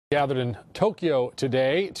Gathered in Tokyo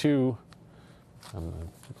today to, I'm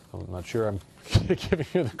not sure I'm giving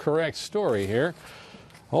you the correct story here.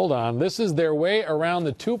 Hold on. This is their way around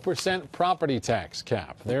the 2% property tax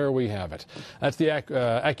cap. There we have it. That's the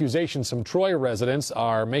accusation some Troy residents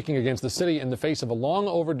are making against the city in the face of a long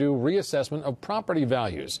overdue reassessment of property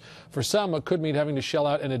values. For some, it could mean having to shell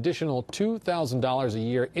out an additional $2,000 a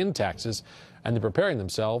year in taxes, and they're preparing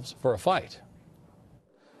themselves for a fight.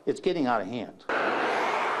 It's getting out of hand.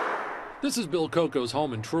 This is Bill Coco's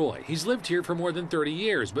home in Troy. He's lived here for more than 30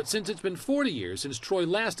 years, but since it's been 40 years since Troy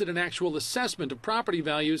last did an actual assessment of property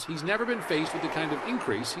values, he's never been faced with the kind of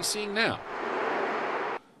increase he's seeing now.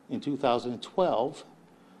 In 2012,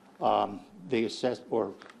 they assessed,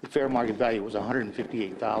 or the fair market value was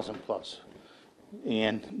 $158,000 plus.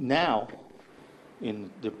 And now,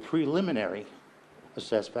 in the preliminary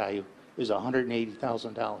assessed value is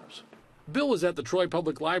 $180,000. Bill was at the Troy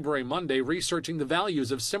Public Library Monday researching the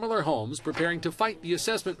values of similar homes, preparing to fight the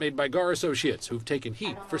assessment made by GAR Associates, who've taken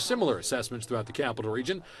heat for similar assessments throughout the capital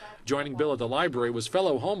region. Joining Bill at the library was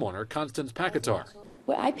fellow homeowner Constance Pakatar.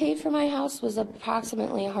 What I paid for my house was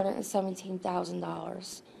approximately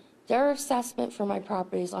 $117,000. Their assessment for my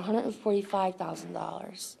property is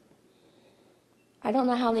 $145,000. I don't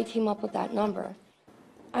know how they came up with that number.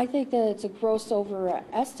 I think that it's a gross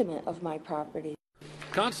overestimate of my property.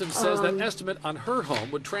 Constance says that estimate on her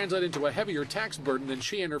home would translate into a heavier tax burden than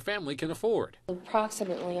she and her family can afford.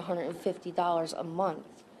 Approximately $150 a month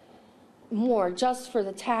more just for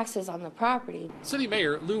the taxes on the property. City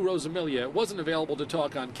Mayor Lou Rosamilia wasn't available to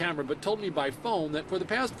talk on camera, but told me by phone that for the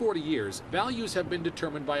past 40 years, values have been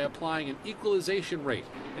determined by applying an equalization rate,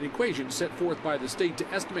 an equation set forth by the state to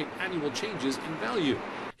estimate annual changes in value.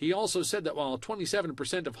 He also said that while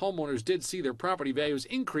 27% of homeowners did see their property values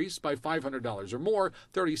increase by $500 or more,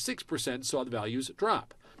 36% saw the values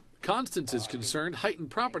drop. Constance is concerned heightened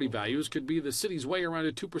property values could be the city's way around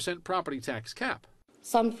a 2% property tax cap.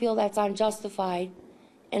 Some feel that's unjustified,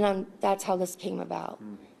 and that's how this came about,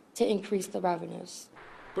 to increase the revenues.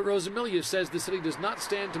 But Rosamilia says the city does not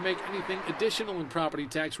stand to make anything additional in property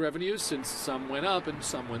tax revenues, since some went up and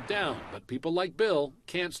some went down. But people like Bill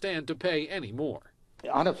can't stand to pay any more.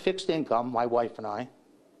 On a fixed income, my wife and I,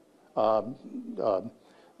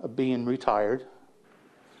 being retired,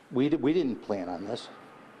 we didn't plan on this.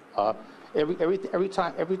 Every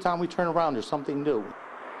time we turn around, there's something new.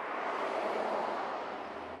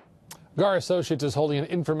 GAR Associates is holding an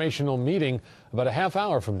informational meeting about a half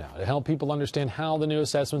hour from now to help people understand how the new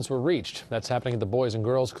assessments were reached. That's happening at the Boys and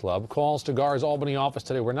Girls Club. Calls to GAR's Albany office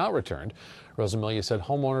today were not returned. Rosamilia said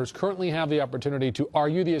homeowners currently have the opportunity to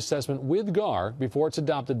argue the assessment with GAR before it's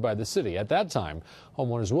adopted by the city. At that time,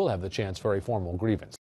 homeowners will have the chance for a formal grievance.